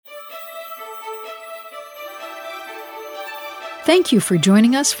Thank you for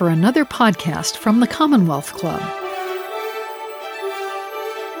joining us for another podcast from the Commonwealth Club.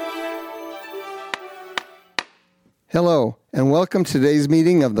 Hello, and welcome to today's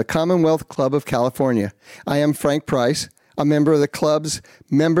meeting of the Commonwealth Club of California. I am Frank Price, a member of the club's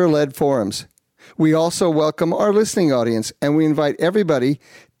member-led forums. We also welcome our listening audience, and we invite everyone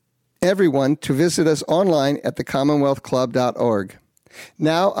to visit us online at thecommonwealthclub.org.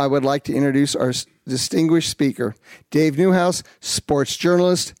 Now, I would like to introduce our distinguished speaker, Dave Newhouse, sports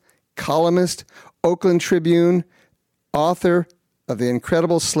journalist, columnist, Oakland Tribune, author of The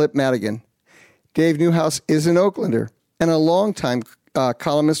Incredible Slip Madigan. Dave Newhouse is an Oaklander and a longtime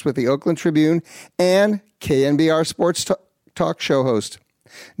columnist with the Oakland Tribune and KNBR sports talk show host.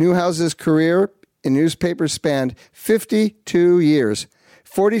 Newhouse's career in newspapers spanned 52 years,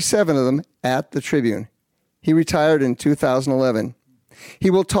 47 of them at the Tribune. He retired in 2011.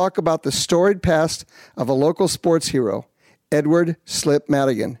 He will talk about the storied past of a local sports hero, Edward Slip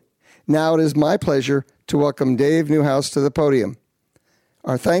Madigan. Now it is my pleasure to welcome Dave Newhouse to the podium.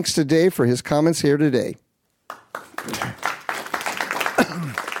 Our thanks to Dave for his comments here today.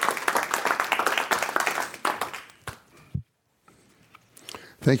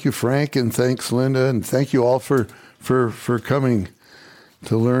 Thank you, Frank, and thanks, Linda, and thank you all for coming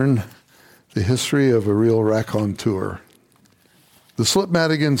to learn the history of a real raconteur. The Slip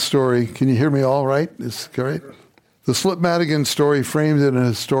Madigan story, can you hear me all right? Is it right? The Slip Madigan story, framed in a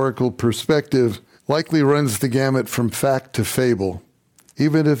historical perspective, likely runs the gamut from fact to fable,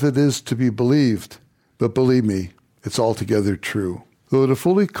 even if it is to be believed. But believe me, it's altogether true. Though to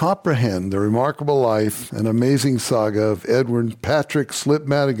fully comprehend the remarkable life and amazing saga of Edward Patrick Slip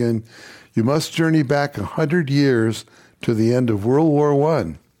Madigan, you must journey back 100 years to the end of World War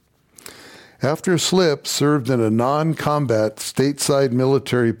I. After Slip served in a non-combat stateside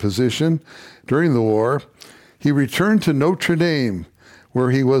military position during the war, he returned to Notre Dame,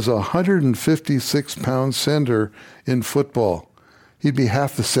 where he was a 156-pound center in football. He'd be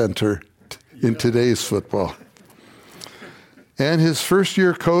half the center in today's football. And his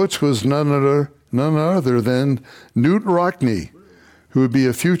first-year coach was none other than Knute Rockne, who would be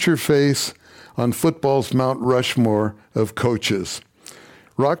a future face on football's Mount Rushmore of coaches.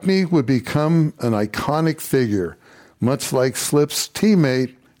 Rockne would become an iconic figure, much like Slip's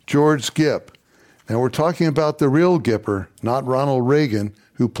teammate, George Gipp. Now we're talking about the real Gipper, not Ronald Reagan,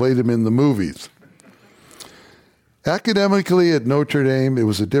 who played him in the movies. Academically at Notre Dame, it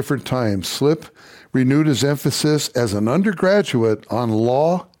was a different time. Slip renewed his emphasis as an undergraduate on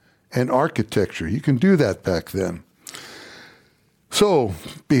law and architecture. You can do that back then. So,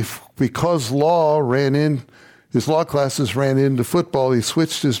 because his law classes ran into football, he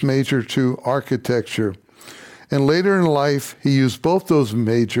switched his major to architecture. And later in life, he used both those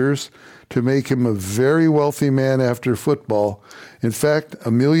majors to make him a very wealthy man after football. In fact,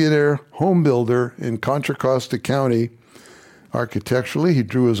 a millionaire home builder in Contra Costa County. Architecturally, he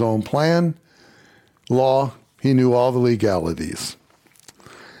drew his own plan. Law, he knew all the legalities.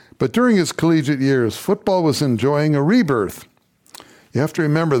 But during his collegiate years, football was enjoying a rebirth. You have to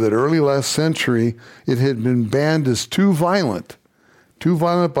remember that early last century, it had been banned as too violent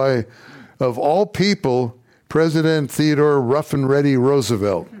by, of all people, President Theodore Rough and Ready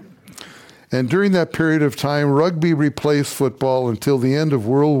Roosevelt. And during that period of time, rugby replaced football until the end of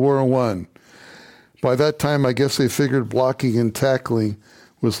World War I. By that time, I guess they figured blocking and tackling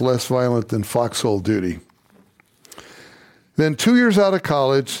was less violent than foxhole duty. Then 2 years out of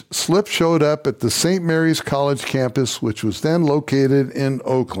college, Slip showed up at the St. Mary's College campus, which was then located in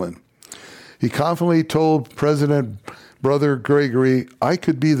Oakland. He confidently told President Brother Gregory, "I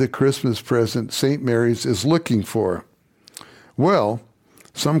could be the Christmas present St. Mary's is looking for." Well,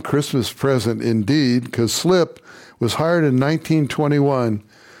 some Christmas present indeed, because Slip was hired in 1921,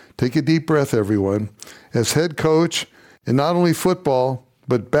 take a deep breath everyone, as head coach in not only football,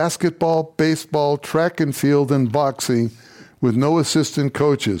 but basketball, baseball, track and field, and boxing, with no assistant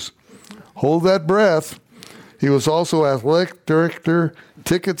coaches. Hold that breath. He was also athletic director,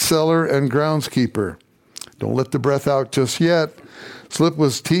 ticket seller, and groundskeeper. Don't let the breath out just yet. Slip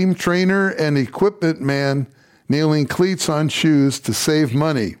was team trainer and equipment man, nailing cleats on shoes to save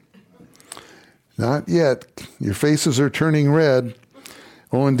money. Not yet. Your faces are turning red.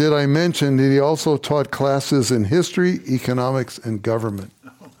 Oh, and did I mention that he also taught classes in history, economics, and government?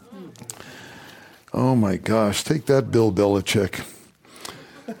 Oh my gosh, take that, Bill Belichick.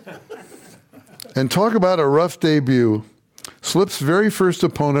 And talk about a rough debut. Slip's very first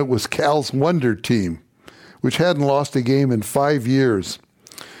opponent was Cal's Wonder Team, which hadn't lost a game in 5 years,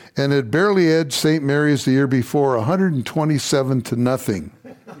 and had barely edged St. Mary's the year before, 127-0.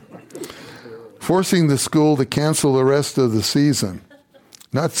 forcing the school to cancel the rest of the season.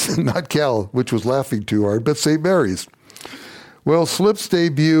 Not Cal, which was laughing too hard, but St. Mary's. Well, Slip's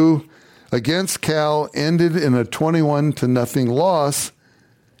debut against Cal ended in a 21-0 loss.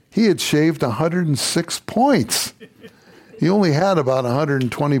 He had shaved 106 points. He only had about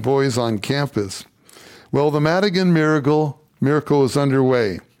 120 boys on campus. Well, the Madigan miracle was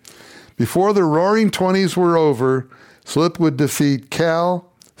underway. Before the Roaring 20s were over, Slip would defeat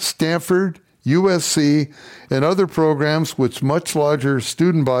Cal, Stanford, USC, and other programs with much larger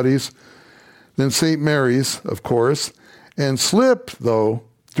student bodies than St. Mary's, of course. And Slip, though,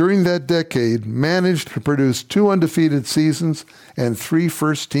 during that decade, managed to produce 2 undefeated seasons and 3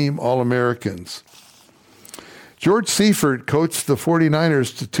 first-team All-Americans. George Seifert coached the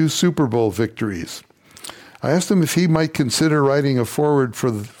 49ers to 2 Super Bowl victories. I asked him if he might consider writing a foreword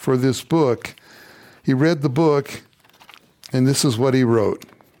for this book. He read the book, and this is what he wrote.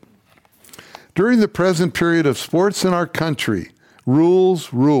 During the present period of sports in our country,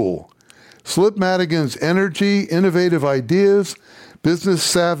 rules rule. Slip Madigan's energy, innovative ideas, business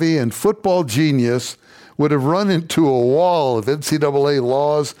savvy, and football genius would have run into a wall of NCAA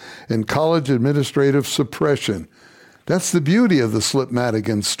laws and college administrative suppression. That's the beauty of the Slip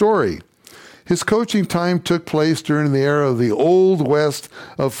Madigan story. His coaching time took place during the era of the Old West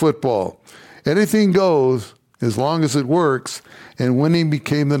of football. Anything goes as long as it works, and winning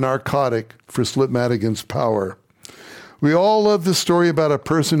became the narcotic for Slip Madigan's power. We all love the story about a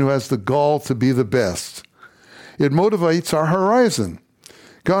person who has the gall to be the best. It motivates our horizon.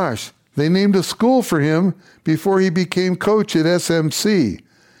 Gosh, they named a school for him before he became coach at SMC.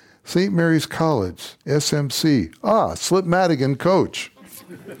 St. Mary's College, SMC. Slip Madigan coach.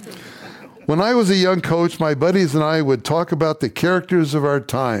 When I was a young coach, my buddies and I would talk about the characters of our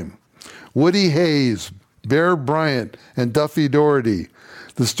time. Woody Hayes, Bear Bryant, and Duffy Doherty.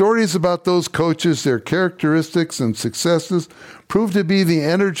 The stories about those coaches, their characteristics and successes, proved to be the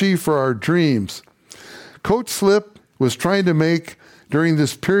energy for our dreams. Coach Slip was trying to make, during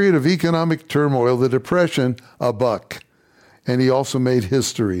this period of economic turmoil, the Depression, a buck. And he also made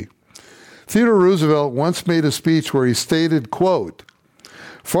history. Theodore Roosevelt once made a speech where he stated, quote,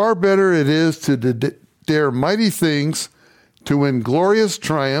 "Far better it is to dare mighty things, to win glorious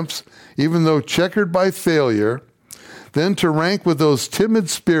triumphs, even though checkered by failure, than to rank with those timid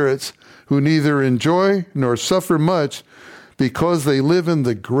spirits who neither enjoy nor suffer much because they live in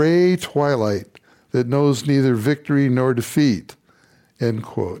the gray twilight that knows neither victory nor defeat." End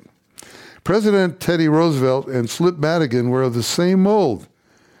quote. President Teddy Roosevelt and Slip Madigan were of the same mold.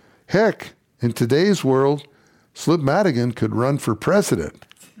 Heck, in today's world, Slip Madigan could run for president.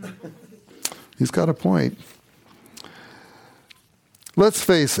 He's got a point. Let's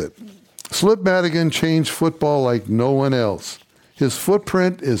face it, Slip Madigan changed football like no one else. His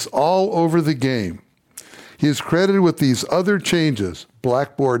footprint is all over the game. He is credited with these other changes: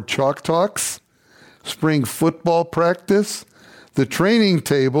 blackboard chalk talks, spring football practice, the training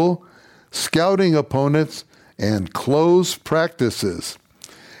table, scouting opponents, and close practices.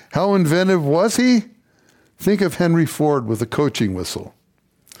 How inventive was he? Think of Henry Ford with a coaching whistle.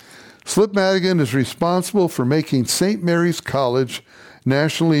 Slip Madigan is responsible for making St. Mary's College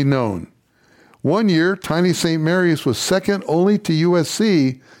nationally known. One year, tiny St. Mary's was second only to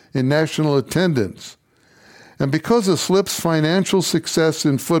USC in national attendance. And because of Slip's financial success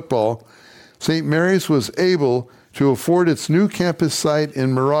in football, St. Mary's was able to afford its new campus site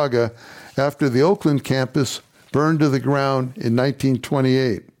in Moraga after the Oakland campus burned to the ground in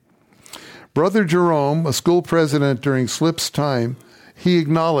 1928. Brother Jerome, a school president during Slip's time, he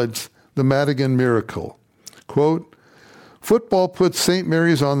acknowledged the Madigan miracle. Quote, "Football put St.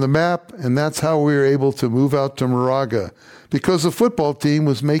 Mary's on the map, and that's how we were able to move out to Moraga, because the football team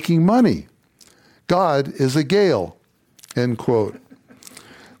was making money. God is a Gale." End quote.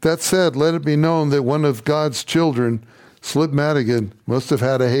 That said, let it be known that one of God's children, Slip Madigan, must have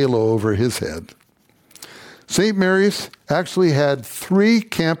had a halo over his head. St. Mary's actually had 3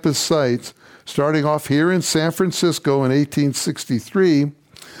 campus sites, starting off here in San Francisco in 1863,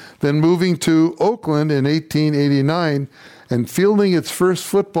 then moving to Oakland in 1889, and fielding its first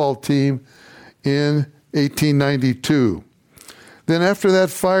football team in 1892. Then after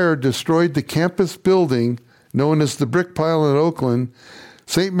that fire destroyed the campus building, known as the Brick Pile in Oakland,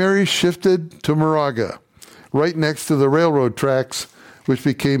 St. Mary's shifted to Moraga, right next to the railroad tracks, which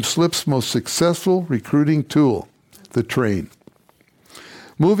became Slip's most successful recruiting tool, the train.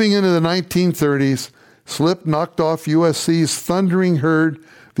 Moving into the 1930s, Slip knocked off USC's Thundering Herd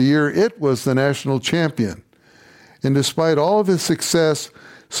the year it was the national champion. And despite all of his success,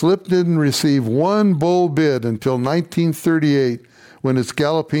 Slip didn't receive one bowl bid until 1938, when its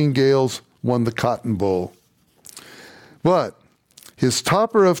Galloping Gales won the Cotton Bowl. But his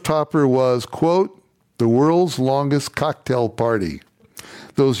topper of topper was, quote, the world's longest cocktail party.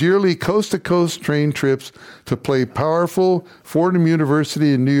 Those yearly coast-to-coast train trips to play powerful Fordham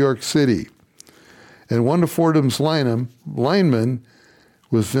University in New York City. And one of Fordham's linemen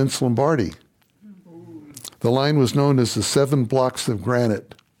was Vince Lombardi. The line was known as the 7 Blocks of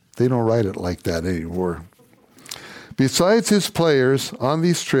Granite. They don't write it like that anymore. Besides his players, on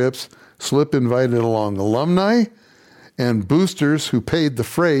these trips, Slip invited along alumni and boosters who paid the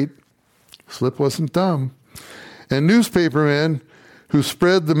freight. Slip wasn't dumb. And newspapermen who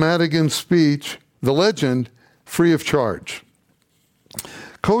spread the Madigan speech, the legend, free of charge.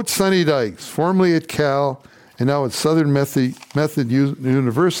 Coach Sonny Dykes, formerly at Cal and now at Southern Methodist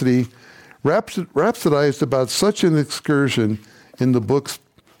University, rhapsodized about such an excursion in the book's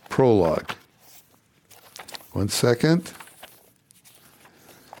prologue. One second.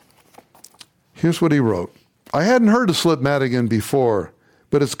 Here's what he wrote. I hadn't heard of Slip Madigan before,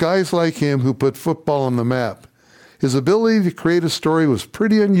 but it's guys like him who put football on the map. His ability to create a story was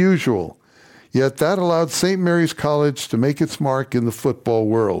pretty unusual, yet that allowed St. Mary's College to make its mark in the football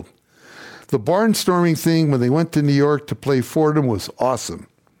world. The barnstorming thing when they went to New York to play Fordham was awesome.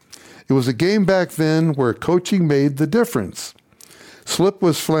 It was a game back then where coaching made the difference. Slip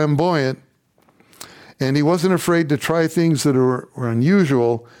was flamboyant, and he wasn't afraid to try things that were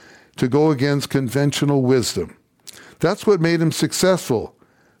unusual to go against conventional wisdom. That's what made him successful.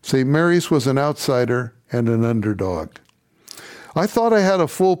 St. Mary's was an outsider and an underdog. I thought I had a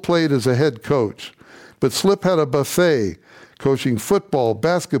full plate as a head coach, but Slip had a buffet, coaching football,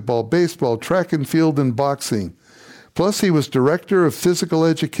 basketball, baseball, track and field, and boxing. Plus, he was director of physical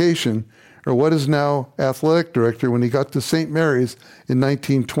education, or what is now athletic director, when he got to St. Mary's in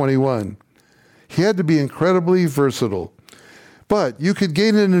 1921. He had to be incredibly versatile. But you could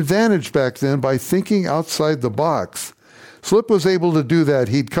gain an advantage back then by thinking outside the box. Slip was able to do that.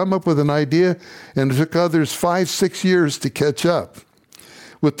 He'd come up with an idea, and it took others 5-6 years to catch up.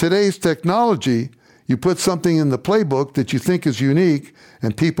 With today's technology, you put something in the playbook that you think is unique,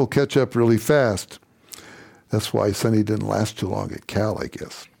 and people catch up really fast. That's why Sonny didn't last too long at Cal, I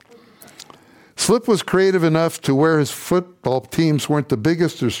guess. Slip was creative enough to where his football teams weren't the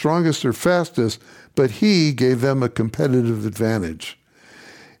biggest or strongest or fastest, but he gave them a competitive advantage.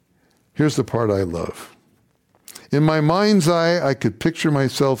 Here's the part I love. In my mind's eye, I could picture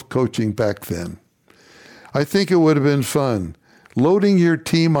myself coaching back then. I think it would have been fun. Loading your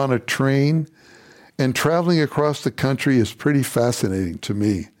team on a train and traveling across the country is pretty fascinating to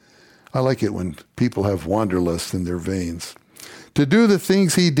me. I like it when people have wanderlust in their veins. To do the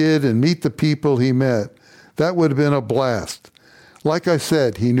things he did and meet the people he met, that would have been a blast. Like I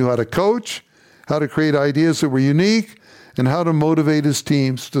said, he knew how to coach, how to create ideas that were unique, and how to motivate his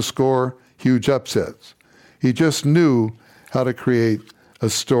teams to score huge upsets. He just knew how to create a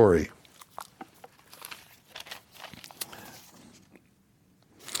story.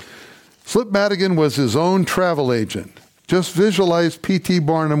 Slip Madigan was his own travel agent. Just visualize P.T.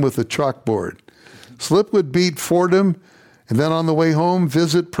 Barnum with a chalkboard. Slip would beat Fordham, and then on the way home,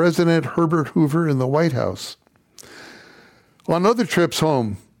 visit President Herbert Hoover in the White House. On other trips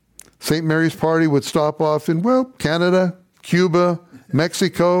home, St. Mary's Party would stop off in, Canada, Cuba,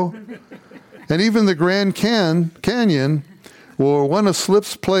 Mexico, and even the Grand Canyon, where one of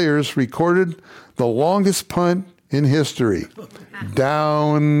Slip's players recorded the longest punt in history.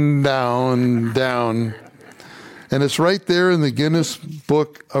 Down, down, down. And it's right there in the Guinness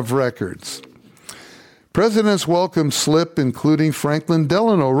Book of Records. Presidents welcomed Slip, including Franklin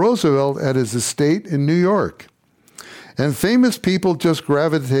Delano Roosevelt, at his estate in New York. And famous people just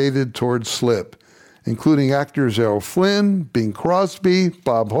gravitated towards Slip, including actors Errol Flynn, Bing Crosby,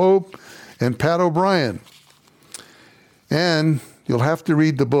 Bob Hope, and Pat O'Brien. And you'll have to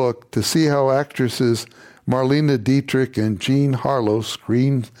read the book to see how actresses Marlene Dietrich and Jean Harlow,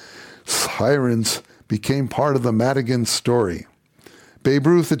 screen sirens, became part of the Madigan story. Babe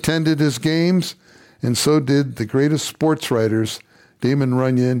Ruth attended his games, and so did the greatest sports writers, Damon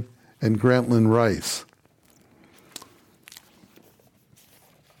Runyon and Grantland Rice.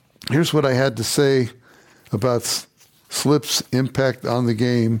 Here's what I had to say about Slip's impact on the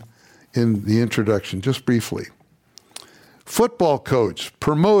game in the introduction, just briefly. Football coach,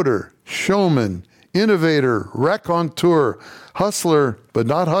 promoter, showman, innovator, raconteur, hustler, but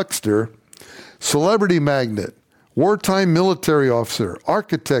not huckster, celebrity magnate, wartime military officer,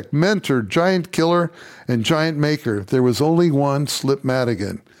 architect, mentor, giant killer, and giant maker. There was only one Slip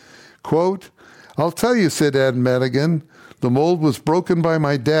Madigan. Quote, I'll tell you, said Ad Madigan, the mold was broken by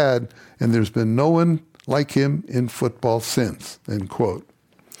my dad, and there's been no one like him in football since, end quote.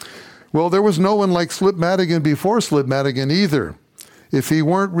 Well, there was no one like Slip Madigan before Slip Madigan either. If he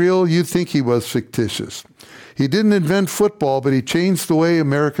weren't real, you'd think he was fictitious. He didn't invent football, but he changed the way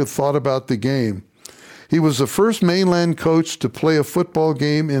America thought about the game. He was the first mainland coach to play a football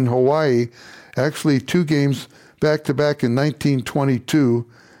game in Hawaii, actually 2 games back-to-back in 1922.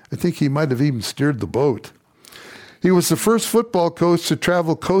 I think he might have even steered the boat. He was the first football coach to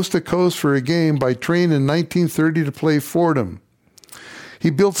travel coast to coast for a game by train in 1930 to play Fordham. He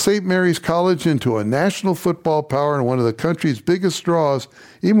built St. Mary's College into a national football power and one of the country's biggest draws,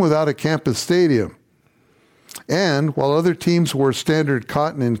 even without a campus stadium. And while other teams wore standard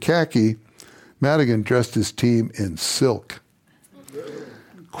cotton and khaki, Madigan dressed his team in silk.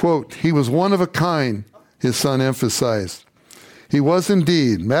 Quote, he was one of a kind, his son emphasized. He was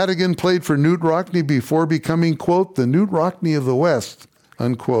indeed. Madigan played for Knute Rockne before becoming, quote, the Knute Rockne of the West,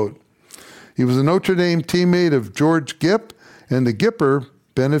 unquote. He was a Notre Dame teammate of George Gipp, and the Gipper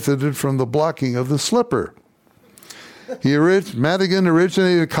benefited from the blocking of the Slipper. Madigan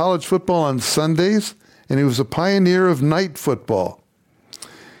originated college football on Sundays, and he was a pioneer of night football.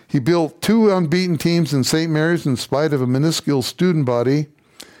 He built 2 unbeaten teams in St. Mary's in spite of a minuscule student body.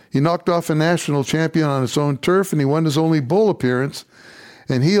 He knocked off a national champion on his own turf, and he won his only bowl appearance,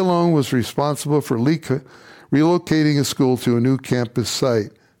 and he alone was responsible for relocating a school to a new campus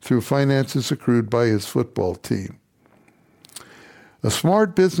site through finances accrued by his football team. A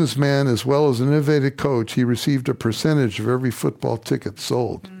smart businessman as well as an innovative coach, he received a percentage of every football ticket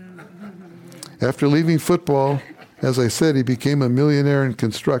sold. After leaving football, as I said, he became a millionaire in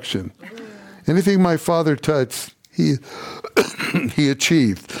construction. Anything my father touched, he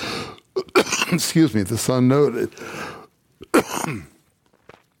achieved. Excuse me, the son noted.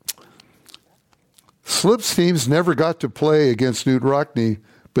 Slip's teams never got to play against Knute Rockne,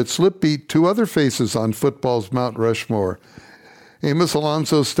 but Slip beat 2 other faces on football's Mount Rushmore, Amos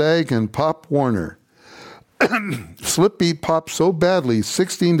Alonzo Stagg and Pop Warner. Slip beat Pop so badly,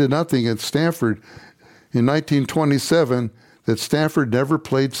 16-0 at Stanford in 1927, that Stanford never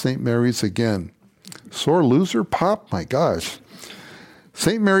played St. Mary's again. Sore loser, Pop? My gosh.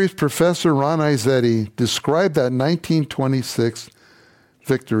 St. Mary's professor Ron Izzetti described that 1926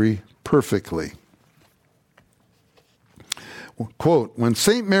 victory perfectly. Quote, when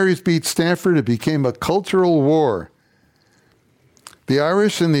St. Mary's beat Stanford, it became a cultural war. The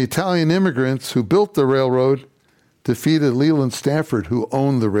Irish and the Italian immigrants who built the railroad defeated Leland Stanford, who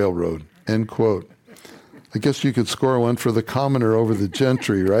owned the railroad, end quote. I guess you could score one for the commoner over the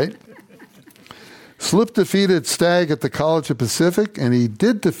gentry, right? Slip defeated Stagg at the College of Pacific, and he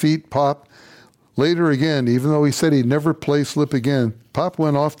did defeat Pop later again, even though he said he'd never play Slip again. Pop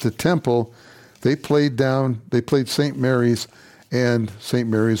went off to Temple. They played St. Mary's, and St.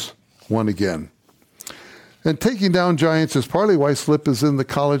 Mary's won again. And taking down giants is partly why Slip is in the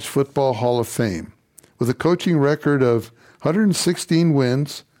College Football Hall of Fame. With a coaching record of 116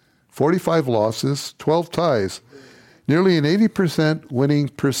 wins, 45 losses, 12 ties, nearly an 80% winning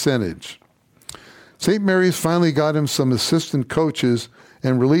percentage. St. Mary's finally got him some assistant coaches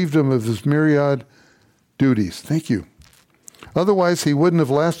and relieved him of his myriad duties. Thank you. Otherwise, he wouldn't have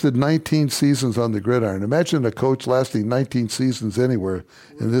lasted 19 seasons on the gridiron. Imagine a coach lasting 19 seasons anywhere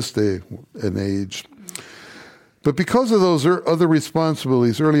in this day and age. But because of those other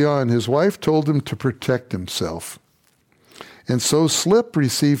responsibilities early on, his wife told him to protect himself. And so Slip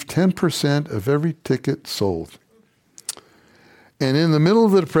received 10% of every ticket sold. And in the middle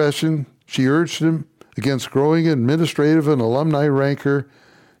of the Depression, she urged him against growing administrative and alumni rancor,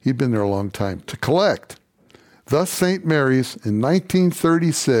 he'd been there a long time, to collect. Thus, St. Mary's, in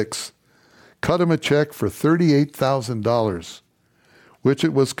 1936, cut him a check for $38,000, which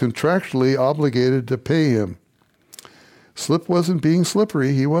it was contractually obligated to pay him. Slip wasn't being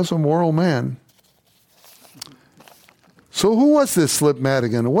slippery. He was a moral man. So who was this Slip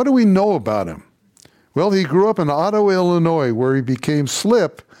Madigan, and what do we know about him? Well, he grew up in Otto, Illinois, where he became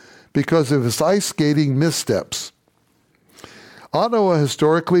Slip because of his ice skating missteps. Ottawa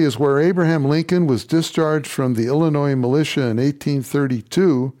historically is where Abraham Lincoln was discharged from the Illinois militia in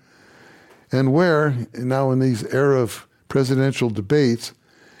 1832, and where, now in these era of presidential debates,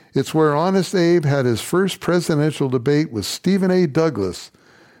 it's where Honest Abe had his first presidential debate with Stephen A. Douglas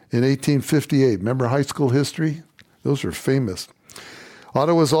in 1858. Remember high school history? Those are famous.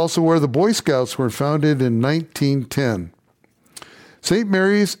 Ottawa is also where the Boy Scouts were founded in 1910. St.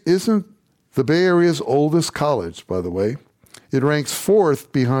 Mary's isn't the Bay Area's oldest college, by the way. It ranks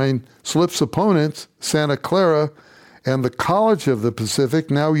 4th behind Slip's opponents, Santa Clara, and the College of the Pacific,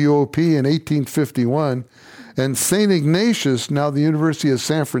 now UOP, in 1851, and St. Ignatius, now the University of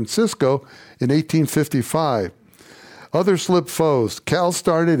San Francisco, in 1855. Other Slip foes. Cal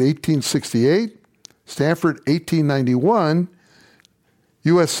started 1868, Stanford 1891,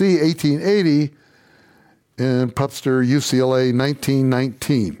 USC 1880, and Pupster UCLA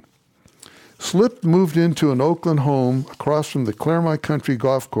 1919. Slip moved into an Oakland home across from the Claremont Country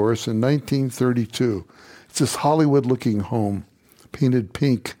Golf Course in 1932. It's this Hollywood-looking home, painted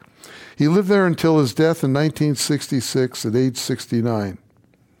pink. He lived there until his death in 1966 at age 69.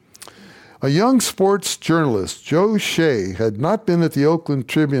 A young sports journalist, Joe Shea, had not been at the Oakland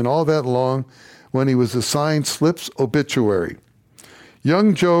Tribune all that long when he was assigned Slip's obituary.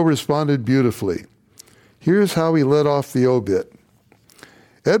 Young Joe responded beautifully. Here's how he led off the obit.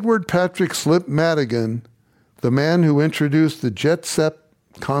 Edward Patrick Slip Madigan, the man who introduced the jet set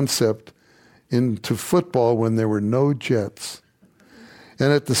concept into football when there were no jets,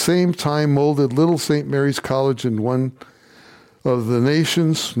 and at the same time molded Little St. Mary's College into one of the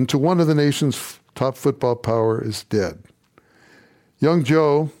nation's top football power, is dead. Young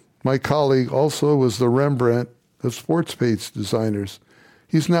Joe, my colleague, also was the Rembrandt of sports page designers.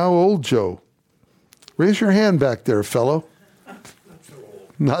 He's now old Joe. Raise your hand back there, fellow.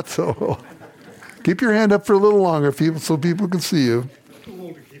 Not so old. Keep your hand up for a little longer, so people can see you. Too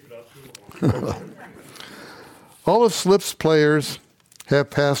old to keep it up. All of Slip's players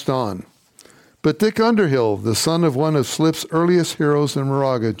have passed on. But Dick Underhill, the son of one of Slip's earliest heroes in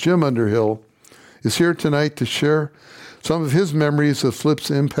Moraga, Jim Underhill, is here tonight to share some of his memories of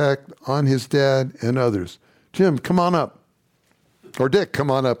Slip's impact on his dad and others. Jim, come on up. Or Dick, come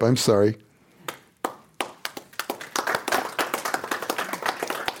on up. I'm sorry.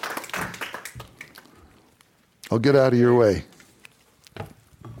 I'll get out of your way.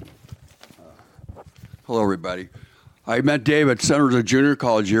 Hello, everybody. I met Dave at Santa Rosa Junior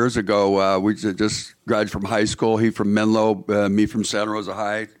College years ago. We just graduated from high school. He from Menlo, me from Santa Rosa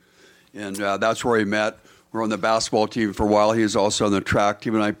High. And that's where we met. We were on the basketball team for a while. He was also on the track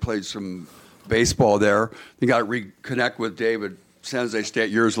team, and I played some baseball there. He got to reconnect with Dave at San Jose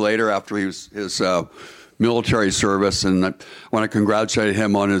State years later after his military service, and I want to congratulate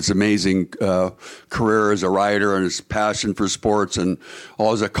him on his amazing career as a writer and his passion for sports and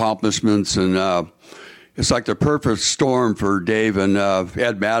all his accomplishments. And it's like the perfect storm for Dave and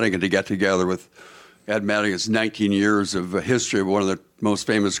Ed Madigan to get together with. Ed Madigan's 19 years of history of one of the most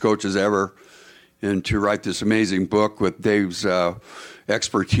famous coaches ever, and to write this amazing book with Dave's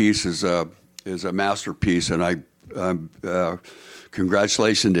expertise is a masterpiece. And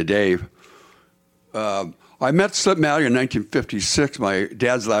congratulations to Dave. I met Slip Madigan in 1956. My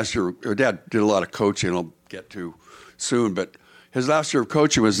dad's last year, Dad did a lot of coaching I'll get to soon, but his last year of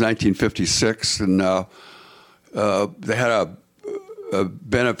coaching was 1956, and they had a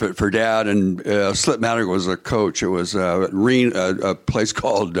benefit for Dad, and Slip Madigan was a coach. It was a place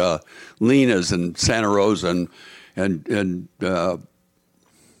called Lena's in Santa Rosa, and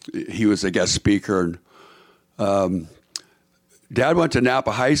he was a guest speaker. And Dad went to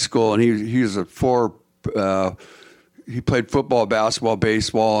Napa High School, and he was he played football, basketball,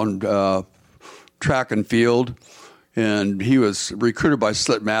 baseball, and track and field. And he was recruited by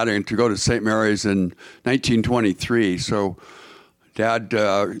Slip Madigan to go to St. Mary's in 1923. So Dad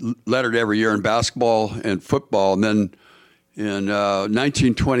lettered every year in basketball and football. And then in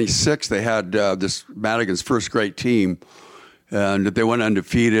 1926, they had this Madigan's first great team. And they went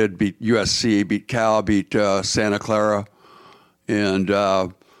undefeated, beat USC, beat Cal, beat Santa Clara. And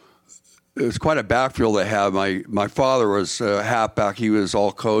it was quite a backfield they had. My father was halfback. He was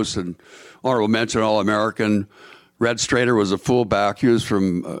all coast and honorable mention All-American. Red Strader was a fullback. He was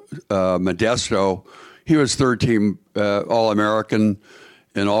from Modesto. He was third team All-American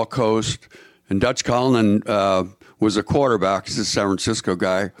and all coast. And Dutch Conlon was a quarterback. He's a San Francisco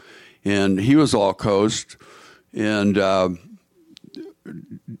guy. And he was all coast. And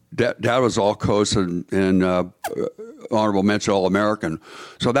Dad was all coast and honorable mention All-American.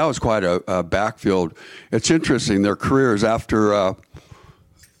 So that was quite a backfield. It's interesting, their careers after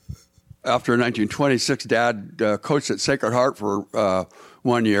 1926, Dad coached at Sacred Heart for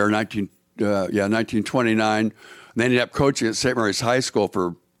 1 year, 1929. And then ended up coaching at St. Mary's High School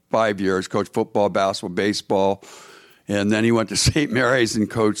for 5 years, coached football, basketball, baseball. And then he went to St. Mary's and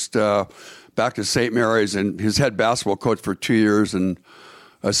coached back to St. Mary's, and his head basketball coach for 2 years and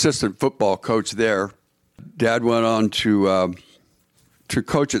assistant football coach there. Dad went on to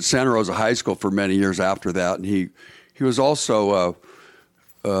coach at Santa Rosa High School for many years after that, and he was also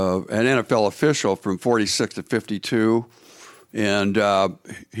an NFL official from 46 to 52, and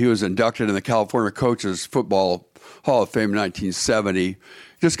he was inducted in the California Coaches Football Hall of Fame in 1970.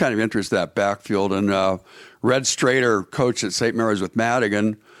 Just kind of interested in that backfield. And Red Strader coached at St. Mary's with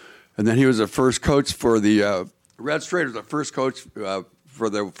Madigan, and then he was the first coach for the Red Strader was the first coach for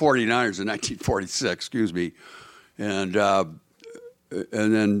the 49ers in 1946, excuse me. And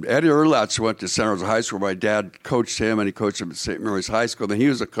then Eddie Erlatz went to Santa Rosa High School. My dad coached him, and he coached him at St. Mary's High School. Then he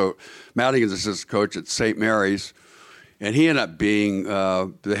was a coach, Madigan's assistant coach at St. Mary's. And he ended up being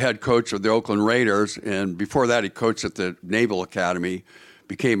the head coach of the Oakland Raiders. And before that, he coached at the Naval Academy,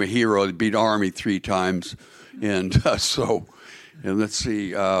 became a hero. He beat Army 3 times. And and let's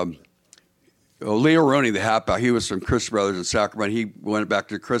see, Leo Roney, the halfback, he was from Christian Brothers in Sacramento. He went back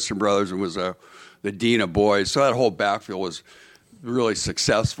to Christian Brothers and was the dean of boys. So that whole backfield was really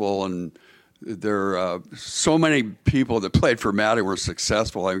successful. And there so many people that played for Madigan were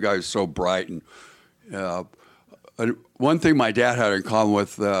successful. I mean, the guy was so bright. And one thing my dad had in common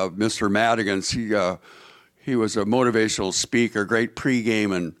with Mr. Madigan, he was a motivational speaker, great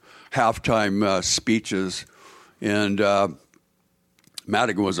pregame and halftime speeches. And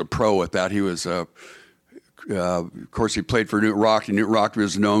Madigan was a pro at that. He was, of course, he played for Newton Rockne. Newton Rockne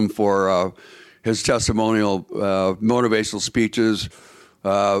was known for his testimonial motivational speeches,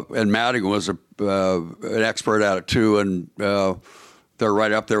 and Madigan was an expert at it too. And they're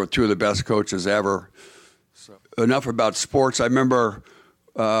right up there with 2 of the best coaches ever. So, enough about sports. I remember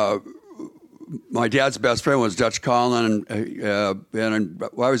my dad's best friend was Dutch Conlon, and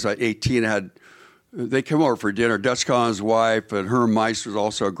when I was like 18, they came over for dinner. Dutch Conlon's wife and Herm Meister was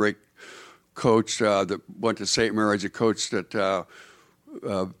also a great coach that went to St. Mary's. He coached at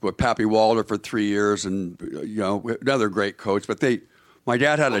with Pappy Walder for 3 years, and another great coach. But my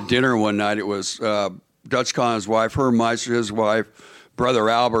dad had a dinner one night. It was Dutch Conlon's wife, Herm Meister, his wife, brother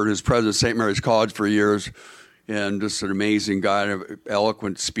Albert, who's president of St. Mary's College for years, and just an amazing guy, an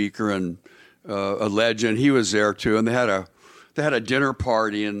eloquent speaker, and a legend. He was there too, and they had a dinner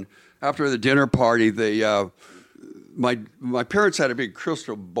party. And after the dinner party, my parents had a big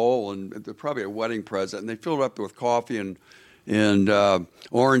crystal bowl, and probably a wedding present, and they filled it up with coffee and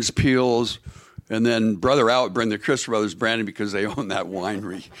orange peels. And then Brother Al would bring the Christian Brothers brandy because they owned that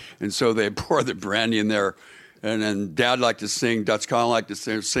winery, and so they poured the brandy in there. And then Dad liked to sing. Dutch Conlon liked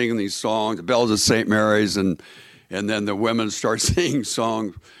to sing these songs, the Bells of St. Mary's, and then the women started singing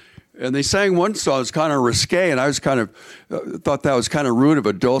songs. And they sang one song that was kind of risque, and I was kind of thought that was kind of rude of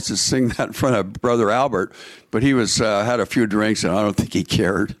adults to sing that in front of Brother Albert. But he was had a few drinks, and I don't think he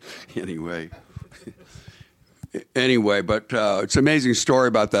cared anyway. But it's an amazing story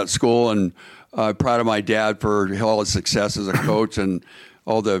about that school, and proud of my dad for all his success as a coach and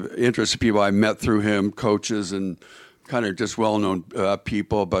all the interesting people I met through him, coaches and kind of just well-known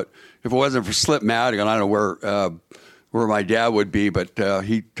people. But if it wasn't for Slip Madigan, I don't know where my dad would be, but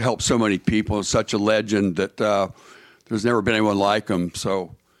he helped so many people. He's such a legend that there's never been anyone like him.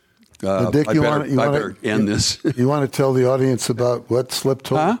 So Dick, I better end this. You want to tell the audience about what Slip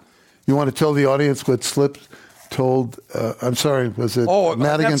told? Huh? You want to tell the audience what Slip told? I'm sorry, was it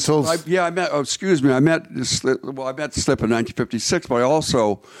Madigan told? I met Slip in 1956, but I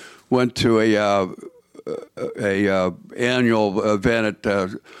also went to a annual event at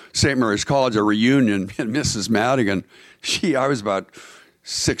St. Mary's College, a reunion, and Mrs. Madigan, I was about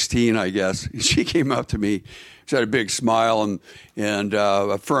 16, I guess. She came up to me. She had a big smile and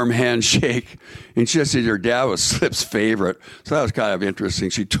a firm handshake, and she just said her dad was Slip's favorite. So that was kind of interesting.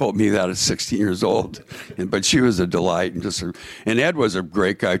 She told me that at 16 years old, but she was a delight. And Ed was a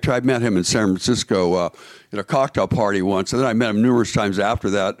great guy. I met him in San Francisco at a cocktail party once, and then I met him numerous times after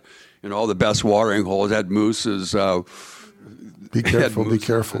that. All the best watering holes had mooses. Be careful, be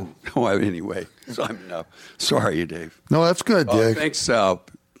careful. Anyway, so I'm sorry, Dave. No, that's good, Dick.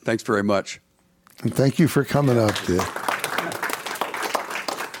 Thanks very much. And thank you for coming up, Dick.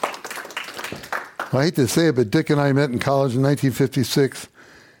 I hate to say it, but Dick and I met in college in 1956,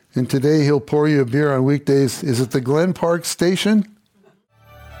 and today he'll pour you a beer on weekdays. Is it the Glen Park Station?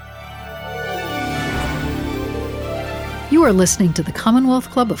 You are listening to the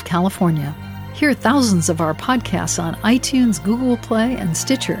Commonwealth Club of California. Hear thousands of our podcasts on iTunes, Google Play, and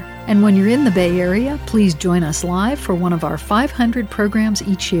Stitcher. And when you're in the Bay Area, please join us live for one of our 500 programs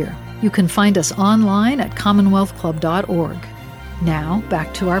each year. You can find us online at commonwealthclub.org. Now,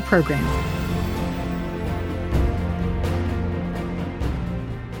 back to our program.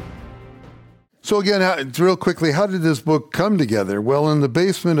 So again, real quickly, how did this book come together? Well, in the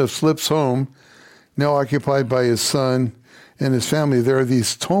basement of Slip's home, now occupied by his son and his family, there are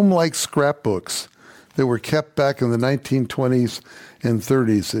these tome-like scrapbooks that were kept back in the 1920s and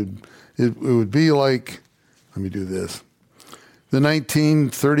 30s. It would be like, let me do this, the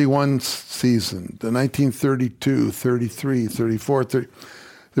 1931 season, the 1932, 33, 34, 30.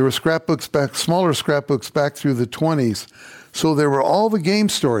 There were scrapbooks back, smaller scrapbooks back through the 20s. So there were all the game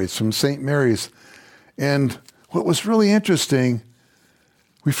stories from St. Mary's. And what was really interesting,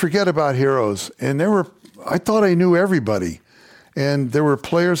 we forget about heroes. And I thought I knew everybody. And there were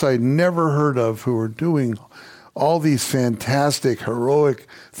players I'd never heard of who were doing all these fantastic, heroic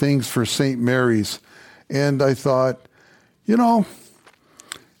things for St. Mary's. And I thought,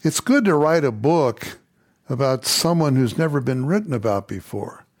 it's good to write a book about someone who's never been written about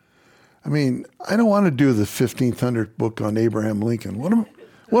before. I mean, I don't want to do the 1500 book on Abraham Lincoln.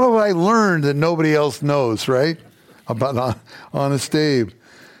 What have I learned that nobody else knows, right? About Honest Abe.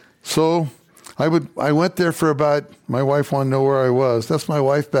 So I went there for my wife wanted to know where I was. That's my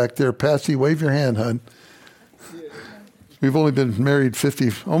wife back there. Patsy, wave your hand, hon. We've only been married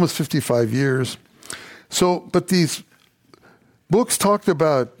almost 55 years. So, but these books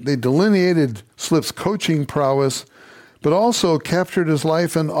they delineated Slip's coaching prowess, but also captured his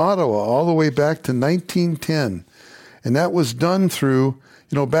life in Ottawa all the way back to 1910. And that was done through,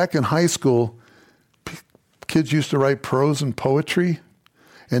 back in high school, kids used to write prose and poetry.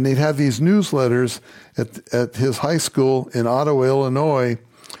 And they'd have these newsletters at his high school in Ottawa, Illinois.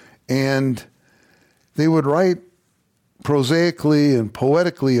 And they would write prosaically and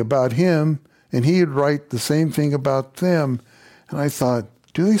poetically about him, and he'd write the same thing about them. And I thought,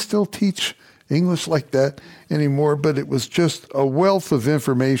 do they still teach English like that anymore? But it was just a wealth of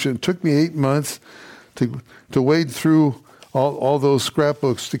information. It took me 8 months to wade through all those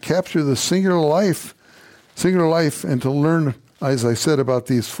scrapbooks to capture the singular life, and to learn, as I said, about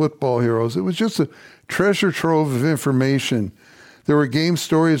these football heroes. It was just a treasure trove of information. There were game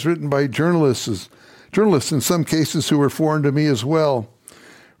stories written by journalists in some cases who were foreign to me as well.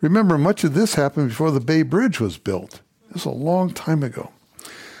 Remember, much of this happened before the Bay Bridge was built. It was a long time ago.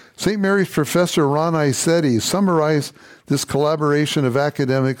 St. Mary's professor Ron Isetti summarized this collaboration of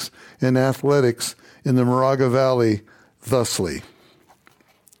academics and athletics in the Moraga Valley thusly.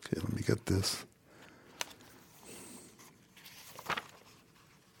 Okay, let me get this.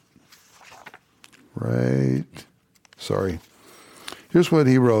 Right. Sorry. Here's what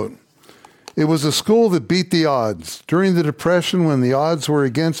he wrote. It was a school that beat the odds. During the Depression, when the odds were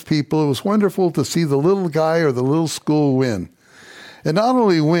against people, it was wonderful to see the little guy or the little school win. And not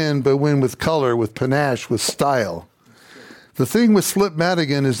only win, but win with color, with panache, with style. The thing with Slip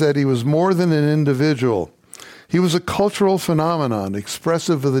Madigan is that he was more than an individual. He was a cultural phenomenon,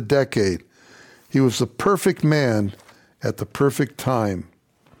 expressive of the decade. He was the perfect man at the perfect time.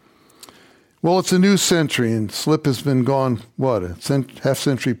 Well, it's a new century, and Slip has been gone, a half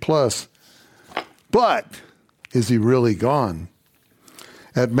century plus. But is he really gone?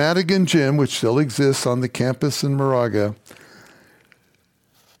 At Madigan Gym, which still exists on the campus in Moraga,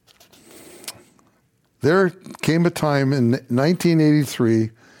 there came a time in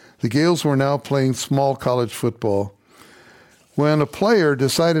 1983, the Gales were now playing small college football, when a player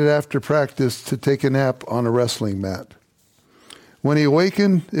decided after practice to take a nap on a wrestling mat. When he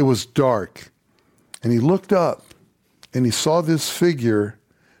awakened, it was dark, and he looked up, and he saw this figure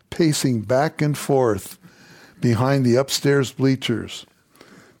pacing back and forth behind the upstairs bleachers.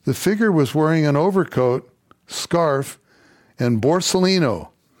 The figure was wearing an overcoat, scarf, and Borsalino.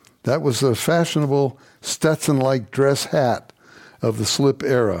 That was the fashionable Stetson-like dress hat of the Slip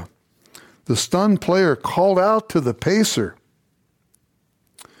era. The stunned player called out to the pacer,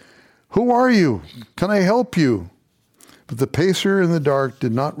 "Who are you? Can I help you?" But the pacer in the dark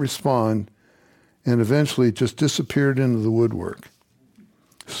did not respond and eventually just disappeared into the woodwork.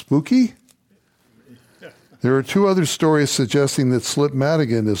 Spooky? There are two other stories suggesting that Slip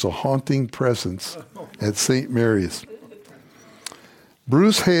Madigan is a haunting presence at St. Mary's.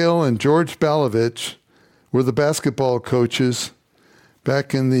 Bruce Hale and George Balovich were the basketball coaches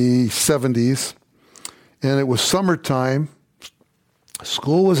back in the 70s, and it was summertime.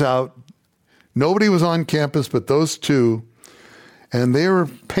 School was out. Nobody was on campus but those two, and they were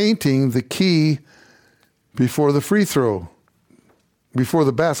painting the key before the free throw, before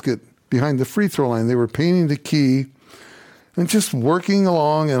the basket, behind the free throw line. They were painting the key and just working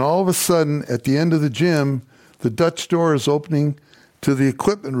along, and all of a sudden, at the end of the gym, the Dutch doors opening to the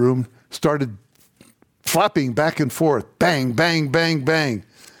equipment room started flapping back and forth. Bang, bang, bang, bang.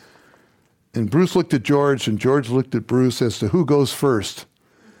 And Bruce looked at George, and George looked at Bruce as to who goes first.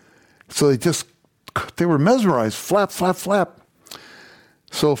 So they were mesmerized. Flap, flap, flap.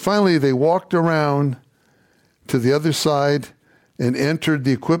 So finally, they walked around to the other side and entered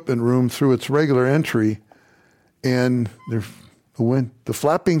the equipment room through its regular entry, and the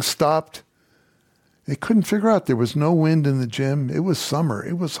flapping stopped. They couldn't figure out there was no wind in the gym. It was summer.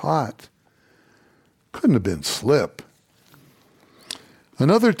 It was hot. Couldn't have been Slip.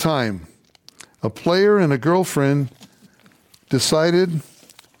 Another time, a player and a girlfriend decided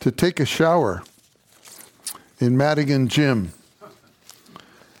to take a shower. in Madigan Gym.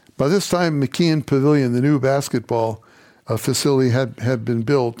 By this time, McKeon Pavilion, the new basketball facility, had been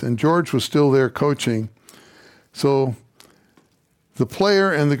built, and George was still there coaching. So the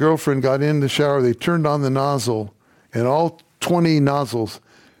player and the girlfriend got in the shower. They turned on the nozzle, and all 20 nozzles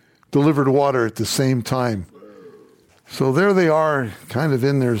delivered water at the same time. So there they are, kind of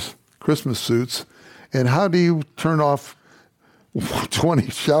in their Christmas suits. And how do you turn off 20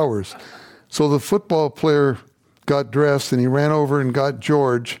 showers? So the football player got dressed, and he ran over and got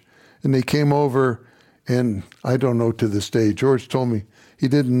George, and they came over, and I don't know to this day. George told me he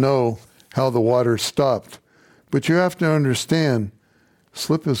didn't know how the water stopped. But you have to understand,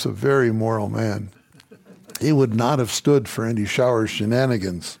 Slip is a very moral man. He would not have stood for any shower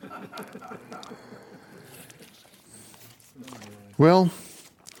shenanigans. Well,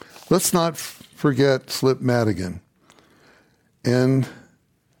 let's not forget Slip Madigan. And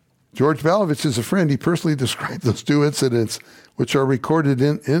George Valovich is a friend. He personally described those two incidents, which are recorded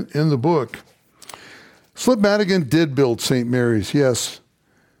in the book. Slip Madigan did build St. Mary's, yes.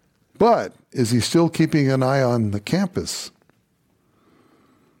 But is he still keeping an eye on the campus?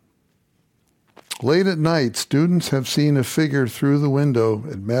 Late at night, students have seen a figure through the window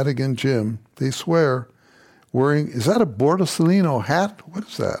at Madigan Gym, they swear, wearing, is that a Borsalino hat? What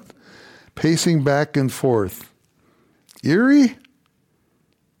is that? Pacing back and forth. Eerie?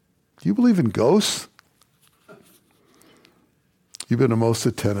 Do you believe in ghosts? You've been a most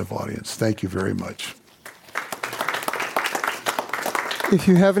attentive audience. Thank you very much. If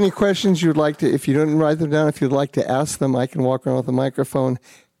you have any questions you'd like to, if you don't write them down, if you'd like to ask them, I can walk around with a microphone.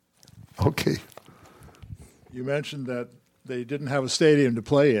 Okay. You mentioned that they didn't have a stadium to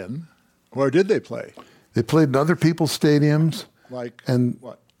play in. Where did they play? They played in other people's stadiums. Like and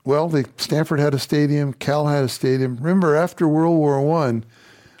what? Well, Stanford had a stadium. Cal had a stadium. Remember, after World War I,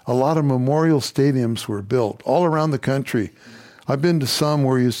 a lot of memorial stadiums were built all around the country. I've been to some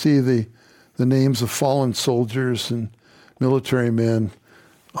where you see the names of fallen soldiers and military men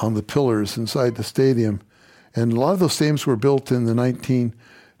on the pillars inside the stadium. And a lot of those stadiums were built in the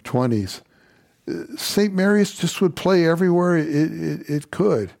 1920s. St. Mary's just would play everywhere it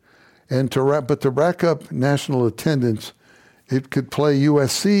could. And to rack up national attendance, it could play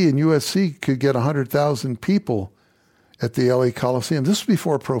USC, and USC could get 100,000 people at the LA Coliseum. This was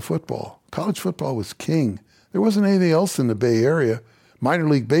before pro football. College football was king. There wasn't anything else in the Bay Area. Minor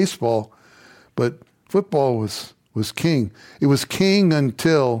league baseball, but football was king. It was king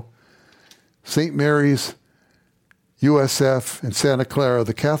until St. Mary's, USF, and Santa Clara,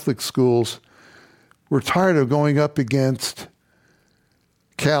 the Catholic schools, were tired of going up against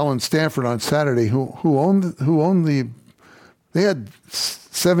Cal and Stanford on Saturday, who owned the. They had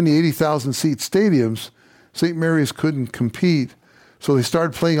 70, 80,000 seat stadiums. St. Mary's couldn't compete, so they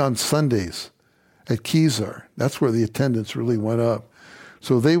started playing on Sundays at Kezar. That's where the attendance really went up.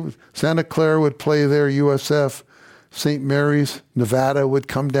 So Santa Clara would play there, USF, St. Mary's, Nevada would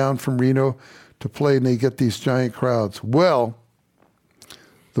come down from Reno to play, and they get these giant crowds. Well,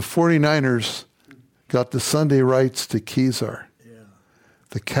 the 49ers got the Sunday rights to Kezar. Yeah.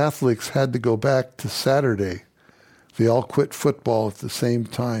 The Catholics had to go back to Saturday. They all quit football at the same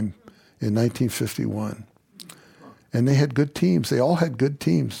time in 1951. And they had good teams. They all had good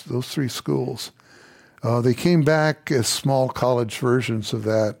teams, those three schools. They came back as small college versions of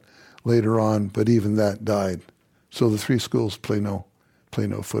that later on, but even that died. So the three schools play no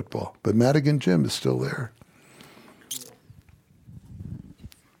football. But Madigan Gym is still there.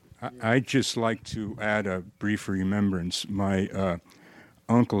 I'd just like to add a brief remembrance. My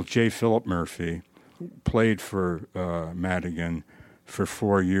uncle, J. Philip Murphy, played for Madigan for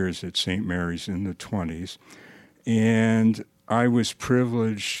 4 years at St. Mary's in the 1920s. And I was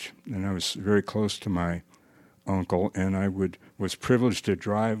privileged, and I was very close to my uncle, and I was privileged to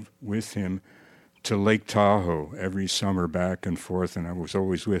drive with him to Lake Tahoe every summer back and forth, and I was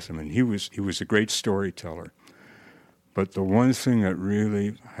always with him. And he was a great storyteller. But the one thing that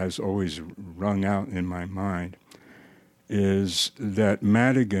really has always rung out in my mind is that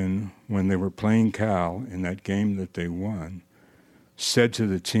Madigan, when they were playing Cal in that game that they won, said to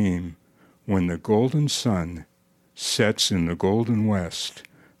the team, when the golden sun sets in the golden west,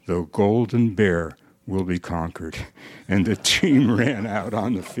 the golden bear will be conquered. And the team ran out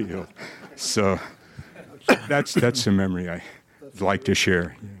on the field. So that's a memory I'd like to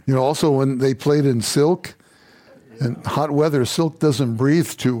share. You know, also when they played in silk, in hot weather, silk doesn't breathe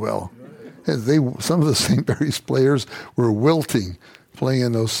too well. Some of the St. Mary's players were wilting playing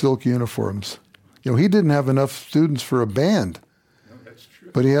in those silk uniforms. You know, he didn't have enough students for a band. No, that's true.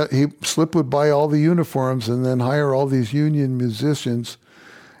 But Slip would buy all the uniforms and then hire all these union musicians.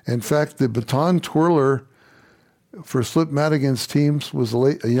 In fact, the baton twirler for Slip Madigan's teams was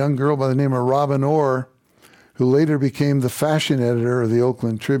a young girl by the name of Robin Orr, who later became the fashion editor of the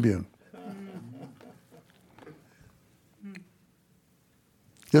Oakland Tribune.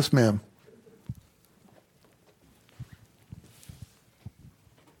 Yes, ma'am.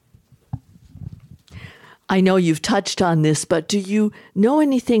 I know you've touched on this, but do you know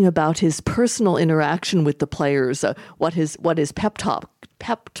anything about his personal interaction with the players? What his pep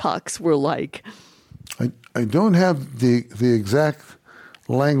talks were like? I don't have the exact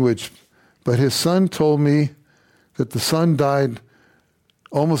language, but his son told me that the son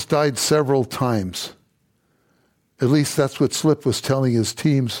almost died several times. At least that's what Slip was telling his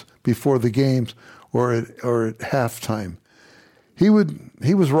teams before the games or at halftime. He was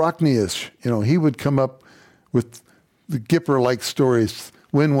Rockney-ish. He would come up with the Gipper-like stories,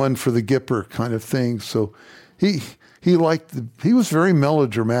 win one for the Gipper kind of thing. So he was very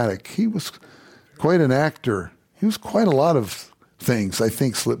melodramatic. He was quite an actor. He was quite a lot of things, I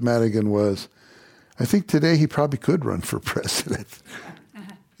think Slip Madigan was. I think today he probably could run for president.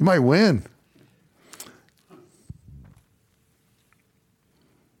 He might win.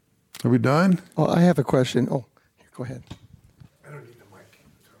 Are we done? Oh, I have a question. Oh, here, go ahead. I don't need the mic.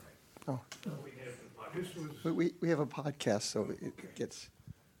 It's all right. Oh. We have a podcast, so it gets...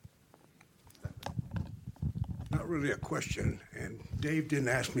 Not really a question, and Dave didn't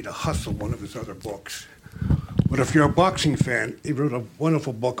ask me to hustle one of his other books. But if you're a boxing fan, he wrote a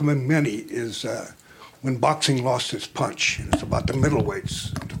wonderful book, among many, is When Boxing Lost Its Punch. And it's about the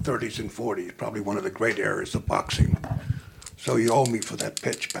middleweights of the 30s and 40s, probably one of the great eras of boxing. So you owe me for that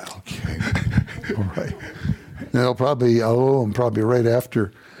pitch, pal. Okay. All right. I'll owe him probably right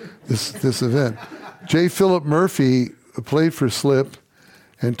after this event. J. Philip Murphy played for Slip,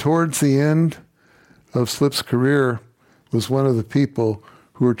 and towards the end of Slip's career was one of the people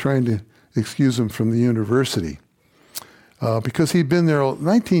who were trying to excuse him from the university. Because he'd been there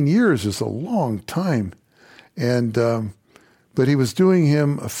 19 years is a long time. And but he was doing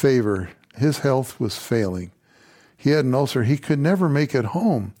him a favor. His health was failing. He had an ulcer. He could never make it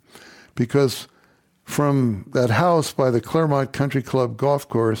home because from that house by the Claremont Country Club golf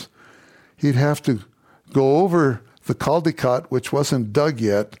course, he'd have to go over the Caldecott, which wasn't dug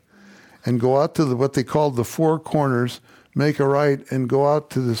yet, and go out to what they called the Four Corners, make a right, and go out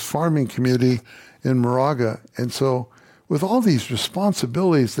to this farming community in Moraga. And so with all these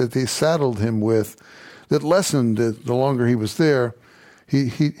responsibilities that they saddled him with, that lessened the longer he was there, he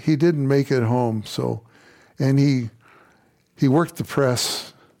didn't make it home. So, and he worked the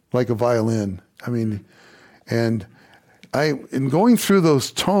press like a violin. I mean, and in going through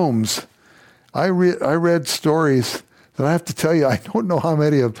those tomes, I read stories that I have to tell you, I don't know how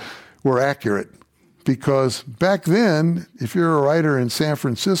many of were accurate. Because back then, if you're a writer in San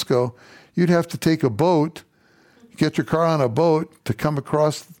Francisco, you'd have to take a boat, get your car on a boat to come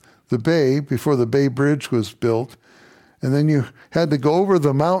across the bay before the Bay Bridge was built. And then you had to go over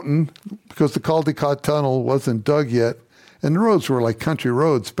the mountain because the Caldecott Tunnel wasn't dug yet. And the roads were like country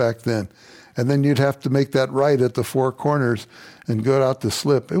roads back then. And then you'd have to make that right at the Four Corners and go out to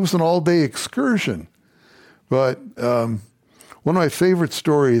Slip. It was an all-day excursion. But one of my favorite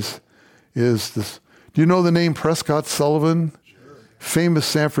stories is this. Do you know the name Prescott Sullivan? Sure. Famous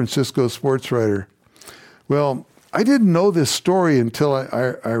San Francisco sports writer. Well, I didn't know this story until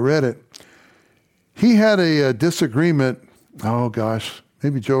I read it. He had a disagreement, oh gosh,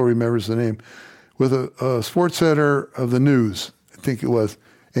 maybe Joe remembers the name, with a sports editor of the News, I think it was.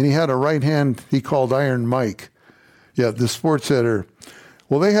 And he had a right hand he called Iron Mike. Yeah, the sports editor.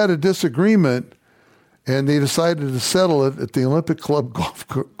 Well, they had a disagreement, and they decided to settle it at the Olympic Club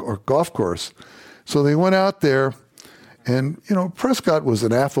golf course. So they went out there, and, Prescott was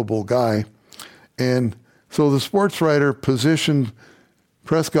an affable guy. And so the sports writer positioned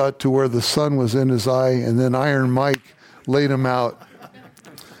Prescott to where the sun was in his eye, and then Iron Mike laid him out.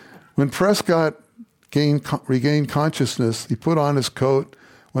 When Prescott regained consciousness, he put on his coat,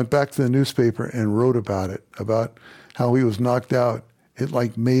 went back to the newspaper, and wrote about it, about how he was knocked out.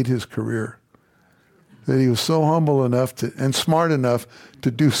 It made his career. That he was so humble enough and smart enough to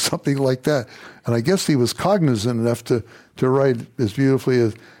do something like that. And I guess he was cognizant enough to write as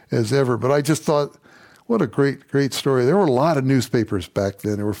beautifully as ever. But I just thought, what a great, great story. There were a lot of newspapers back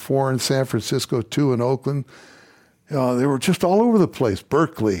then. There were 4 in San Francisco, 2 in Oakland. They were just all over the place.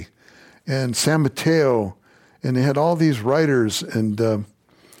 Berkeley and San Mateo. And they had all these writers. And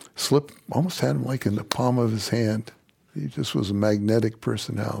Slip almost had him in the palm of his hand. He just was a magnetic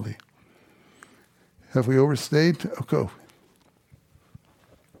personality. Have we overstayed? Oh, go.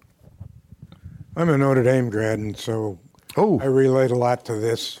 I'm a Notre Dame grad, and so I relate a lot to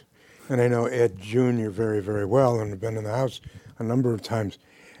this. And I know Ed Jr. very, very well and have been in the house a number of times.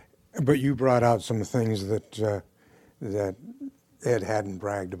 But you brought out some things that that Ed hadn't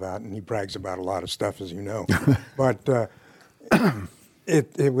bragged about, and he brags about a lot of stuff, as you know. But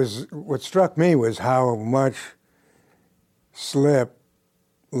it was, what struck me was how much Slip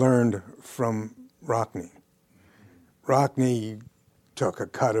learned from Rockne. Rockne took a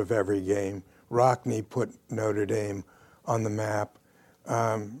cut of every game. Rockne put Notre Dame on the map.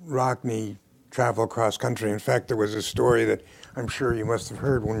 Rockne traveled cross country. In fact, there was a story that I'm sure you must have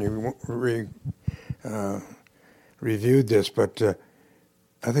heard when you reviewed this, but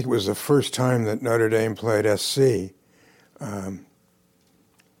I think it was the first time that Notre Dame played SC.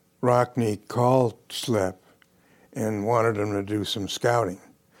 Rockne called Slip and wanted him to do some scouting.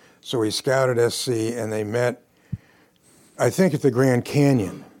 So he scouted SC, and they met, I think, at the Grand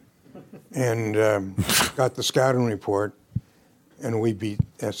Canyon, and got the scouting report, and we beat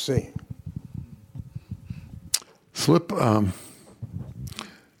SC. Slip,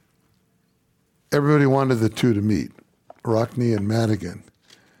 everybody wanted the two to meet, Rockne and Madigan,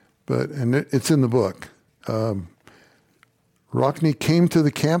 and it's in the book. Rockne came to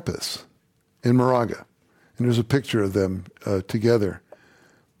the campus in Moraga, and there's a picture of them together.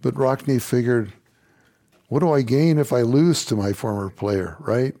 But Rockne figured, what do I gain if I lose to my former player,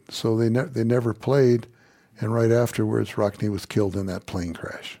 right? So they never played, and right afterwards, Rockne was killed in that plane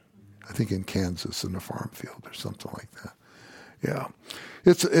crash. I think in Kansas in a farm field or something like that. Yeah,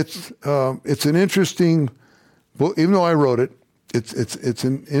 it's an interesting book. Even though I wrote it, it's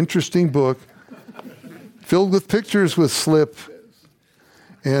an interesting book filled with pictures with Slip.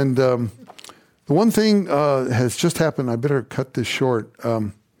 And the one thing has just happened. I better cut this short.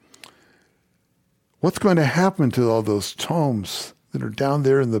 What's going to happen to all those tomes that are down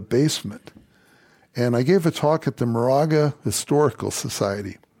there in the basement? And I gave a talk at the Moraga Historical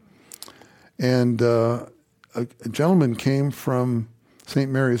Society. And a gentleman came from St.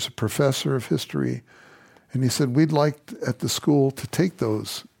 Mary's, a professor of history, and he said, we'd like at the school to take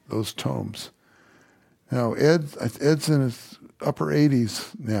those tomes. Now, Ed's in his upper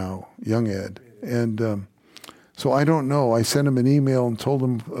 80s now, young Ed. And so I don't know. I sent him an email and told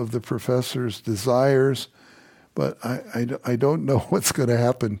him of the professor's desires, but I don't know what's going to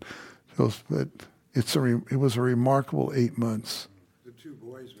happen. But it was a remarkable 8 months. The two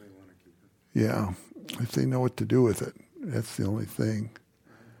boys may want to keep it. Yeah, if they know what to do with it. That's the only thing.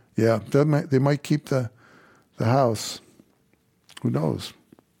 Yeah, they might keep the house. Who knows?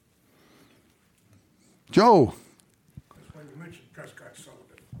 Joe. When you mentioned Prescott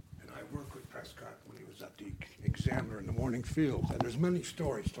Sullivan, and I worked with Prescott when he was at the Examiner in the Morning Field, and there's many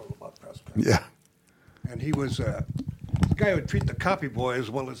stories told about Prescott. Yeah. And he was the guy who would treat the copy boy as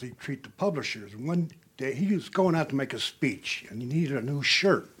well as he'd treat the publishers. And one day he was going out to make a speech, and he needed a new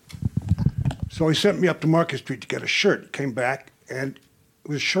shirt. So he sent me up to Market Street to get a shirt. He came back, and it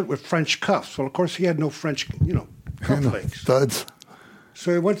was a shirt with French cuffs. Well, of course, he had no French, cufflinks. Studs.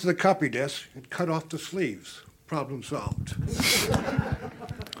 So he went to the copy desk and cut off the sleeves. Problem solved.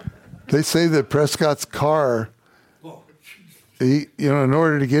 They say that Prescott's car, in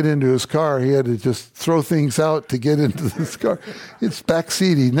order to get into his car, he had to just throw things out to get into this car. It's back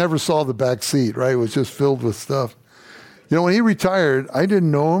seat. He never saw the back seat, right? It was just filled with stuff. When he retired, I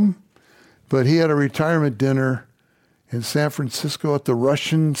didn't know him, but he had a retirement dinner in San Francisco at the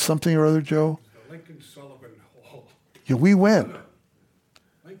Russian something or other, Joe? The Lincoln Sullivan Hall. Yeah, we went.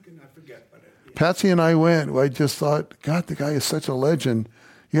 Lincoln, I forget. But Patsy and I went. I just thought, God, the guy is such a legend.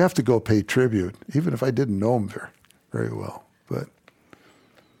 You have to go pay tribute, even if I didn't know him very, very well. But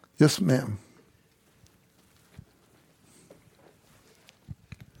yes, ma'am.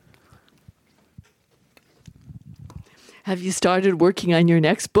 Have you started working on your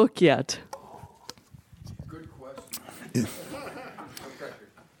next book yet? Good question.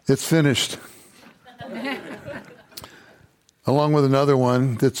 It's finished. Along with another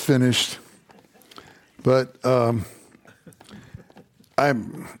one that's finished. But I'm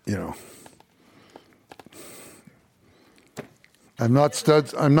not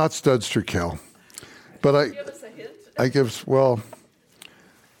Studster-Kell. But Give us a hint. I give,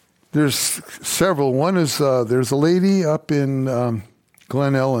 there's several. One is there's a lady up in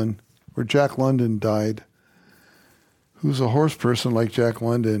Glen Ellen where Jack London died, who's a horse person like Jack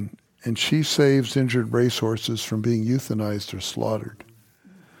London, and she saves injured racehorses from being euthanized or slaughtered.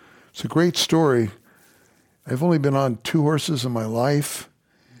 It's a great story. I've only been on 2 horses in my life.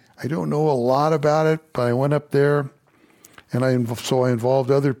 I don't know a lot about it, but I went up there, and I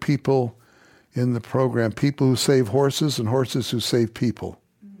involved other people in the program, people who save horses and horses who save people.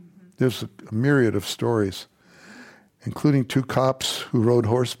 There's a myriad of stories. including 2 cops who rode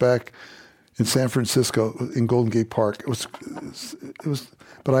horseback in San Francisco in Golden Gate Park. It was,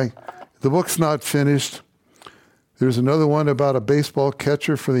 but the book's not finished. There's another one about a baseball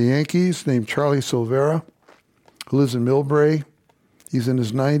catcher for the Yankees named Charlie Silvera, who lives in Millbrae. He's in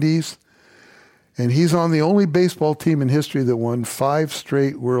his 90s. And he's on the only baseball team in history that won 5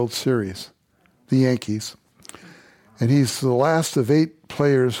 straight World Series, the Yankees. And he's the last of 8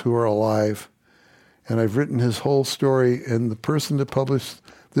 players who are alive. And I've written his whole story, and the person that published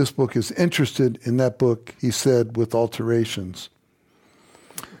this book is interested in that book, he said, with alterations.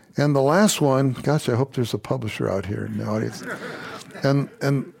 And the last one, gosh, I hope there's a publisher out here in the audience.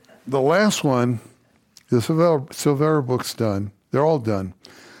 And the last one, the Silvera book's done. They're all done.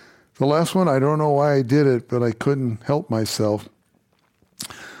 The last one, I don't know why I did it, but I couldn't help myself.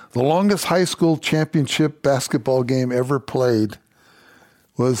 The longest high school championship basketball game ever played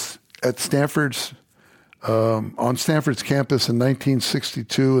was at Stanford's, on Stanford's campus in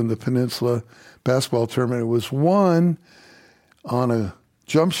 1962 in the Peninsula basketball tournament. It was won on a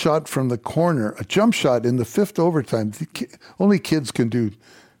jump shot from the corner, a jump shot in the 5th overtime. Only kids can do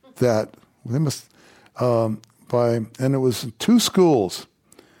that. They must, and it was 2 schools.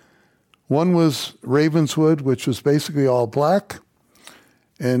 One was Ravenswood, which was basically all black,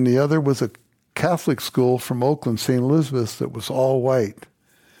 and the other was a Catholic school from Oakland, St. Elizabeth's, that was all white.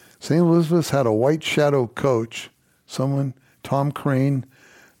 St. Elizabeth's had a white shadow coach, someone, Tom Crane,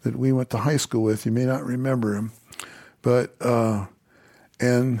 that we went to high school with. You may not remember him. But,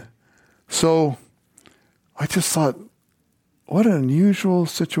 and so I just thought, what an unusual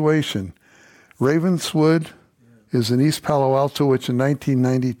situation. Ravenswood is in East Palo Alto, which in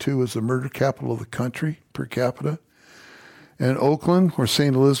 1992 was the murder capital of the country per capita. And Oakland, where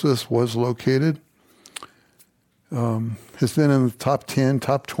St. Elizabeth was located, has been in the top 10,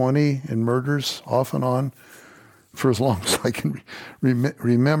 top 20 in murders off and on for as long as I can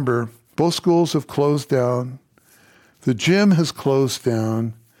remember. Both schools have closed down. The gym has closed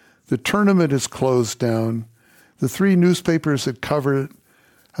down. The tournament has closed down. The 3 newspapers that covered it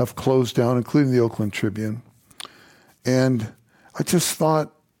have closed down, including the Oakland Tribune. And I just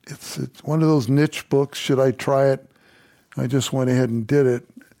thought, it's one of those niche books. Should I try it? I just went ahead and did it.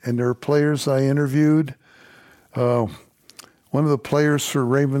 And there are players I interviewed. One of the players for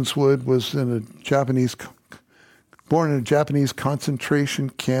Ravenswood was born in a Japanese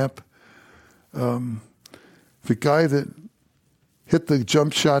concentration camp. The guy that hit the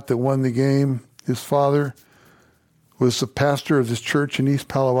jump shot that won the game, his father was the pastor of this church in East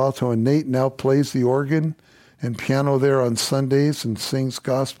Palo Alto, and Nate now plays the organ and piano there on Sundays and sings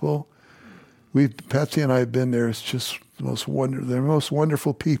gospel. Patsy and I have been there. It's just they're the most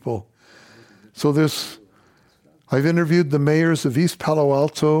wonderful people. So I've interviewed the mayors of East Palo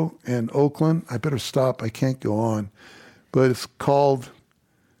Alto and Oakland. I better stop. I can't go on. But it's called,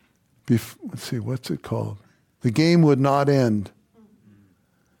 let's see, what's it called? The Game Would Not End.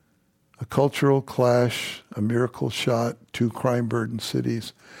 A cultural clash, a miracle shot, 2 crime-burdened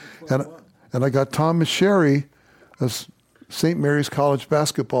cities. And I got Tom Meschery of St. Mary's College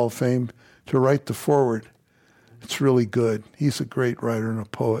basketball fame to write the foreword. It's really good. He's a great writer and a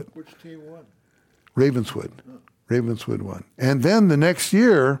poet. Which team won? Ravenswood. Ravenswood won. And then the next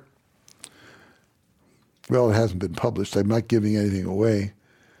year, well, it hasn't been published. I'm not giving anything away.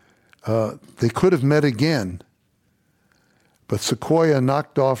 They could have met again, but Sequoia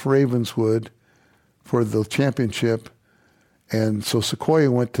knocked off Ravenswood for the championship, and so Sequoia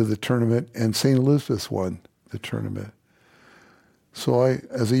went to the tournament, and St. Elizabeth won the tournament. So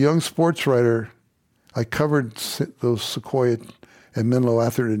as a young sports writer, I covered those Sequoia and Menlo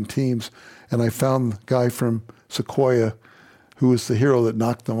Atherton teams, and I found the guy from Sequoia who was the hero that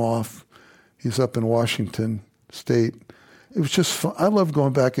knocked them off. He's up in Washington State. It was just fun. I love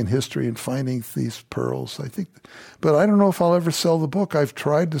going back in history and finding these pearls. But I don't know if I'll ever sell the book. I've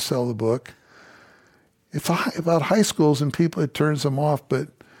tried to sell the book. It's about high schools and people, it turns them off, but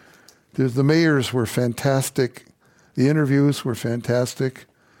the mayors were fantastic. The interviews were fantastic.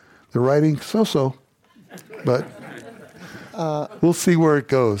 The writing, so-so. But we'll see where it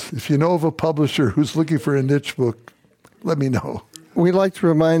goes. If you know of a publisher who's looking for a niche book, let me know. We'd like to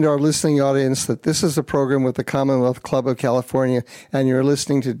remind our listening audience that this is a program with the Commonwealth Club of California, and you're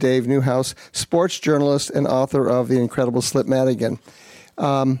listening to Dave Newhouse, sports journalist and author of The Incredible Slip Madigan.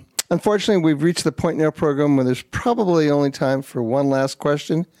 Unfortunately, we've reached the point in our program where there's probably only time for one last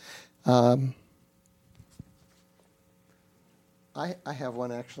question. I have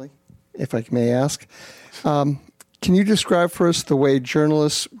one, actually, if I may ask. Can you describe for us the way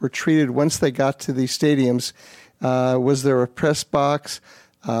journalists were treated once they got to these stadiums? Was there a press box?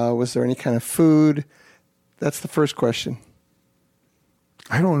 Was there any kind of food? That's the first question.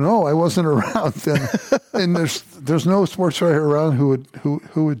 I don't know. I wasn't around then, and there's no sports writer around who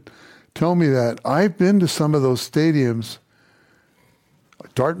would tell me that. I've been to some of those stadiums.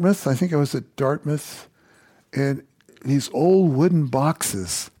 Dartmouth, I think I was at Dartmouth, and these old wooden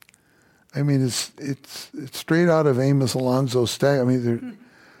boxes. I mean, it's straight out of Amos Alonzo's stack. I mean,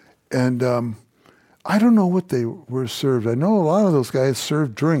 I don't know what they were served. I know a lot of those guys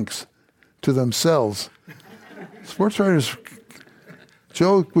served drinks to themselves. Sports writers,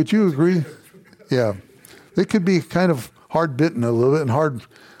 Joe, would you agree? Yeah, they could be kind of hard bitten a little bit and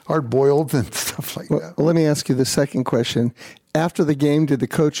hard boiled and stuff like that. Well, let me ask you the second question. After the game, did the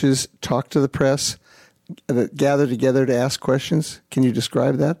coaches talk to the press that gathered together to ask questions? Can you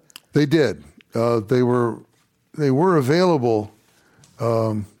describe that? They did. They were available,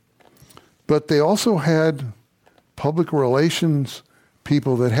 but they also had public relations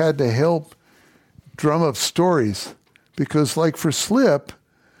people that had to help drum up stories, because, like for Slip,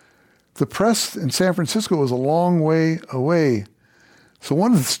 the press in San Francisco was a long way away. So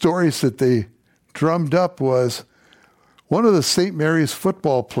one of the stories that they drummed up was one of the St. Mary's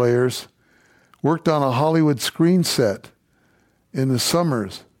football players worked on a Hollywood screen set in the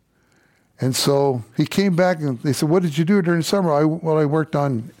summers. And so he came back and they said, "What did you do during the summer?" I worked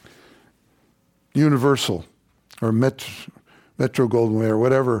on Universal or Metro Goldwyn Mayer or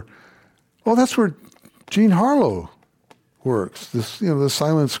whatever. Oh, that's where Jean Harlow works. This, the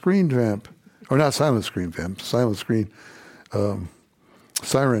silent screen vamp, or not silent screen vamp, silent screen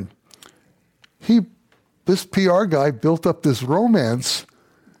siren. This PR guy built up this romance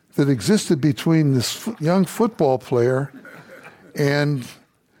that existed between this young football player and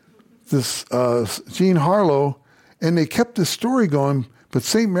this Jean Harlow, and they kept the story going, but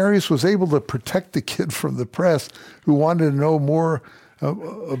St. Mary's was able to protect the kid from the press who wanted to know more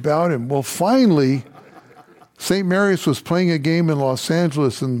about him. Well, finally, St. Mary's was playing a game in Los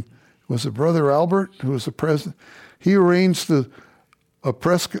Angeles, and was it Brother Albert who was the president? He arranged a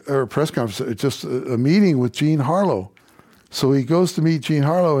press conference, just a meeting with Jean Harlow. So he goes to meet Jean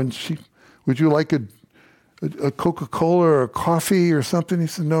Harlow, and would you like a Coca-Cola or a coffee or something? He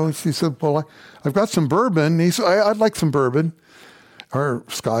said, no. He said, well, I've got some bourbon. He said, I'd like some bourbon or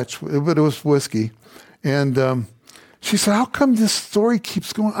scotch, but it was whiskey. And she said, how come this story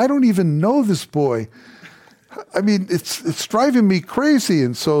keeps going? I don't even know this boy. I mean, it's driving me crazy.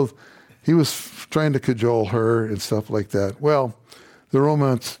 And so he was trying to cajole her and stuff like that. Well, the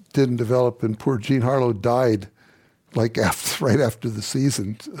romance didn't develop, and poor Jean Harlow died right after the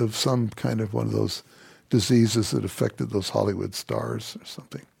season of some kind of one of those diseases that affected those Hollywood stars or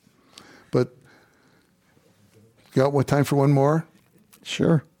something. But got what, time for one more?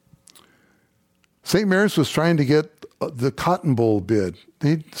 Sure. St. Mary's was trying to get the Cotton Bowl bid.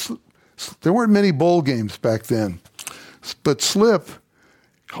 There weren't many bowl games back then, but Slip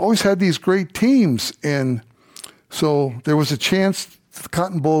always had these great teams, and so there was a chance the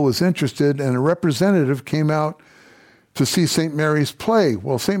Cotton Bowl was interested, and a representative came out to see St. Mary's play.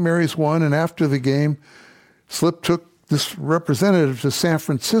 Well, St. Mary's won, and after the game, Slip took this representative to San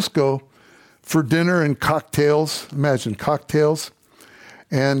Francisco for dinner and cocktails. Imagine cocktails.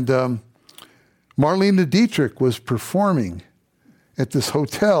 And Marlene Dietrich was performing at this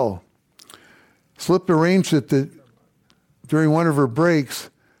hotel. Slip arranged that during one of her breaks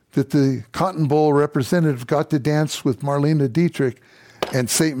that the Cotton Bowl representative got to dance with Marlene Dietrich, and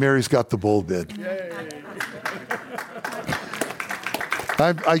St. Mary's got the bowl bid.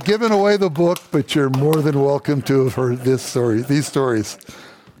 I've given away the book, but you're more than welcome to have heard these stories.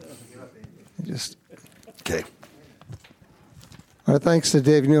 Okay. Our thanks to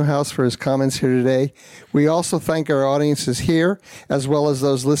Dave Newhouse for his comments here today. We also thank our audiences here, as well as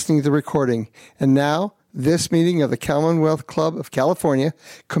those listening to the recording. And now, this meeting of the Commonwealth Club of California,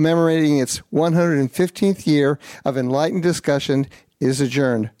 commemorating its 115th year of enlightened discussion, is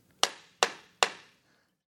adjourned.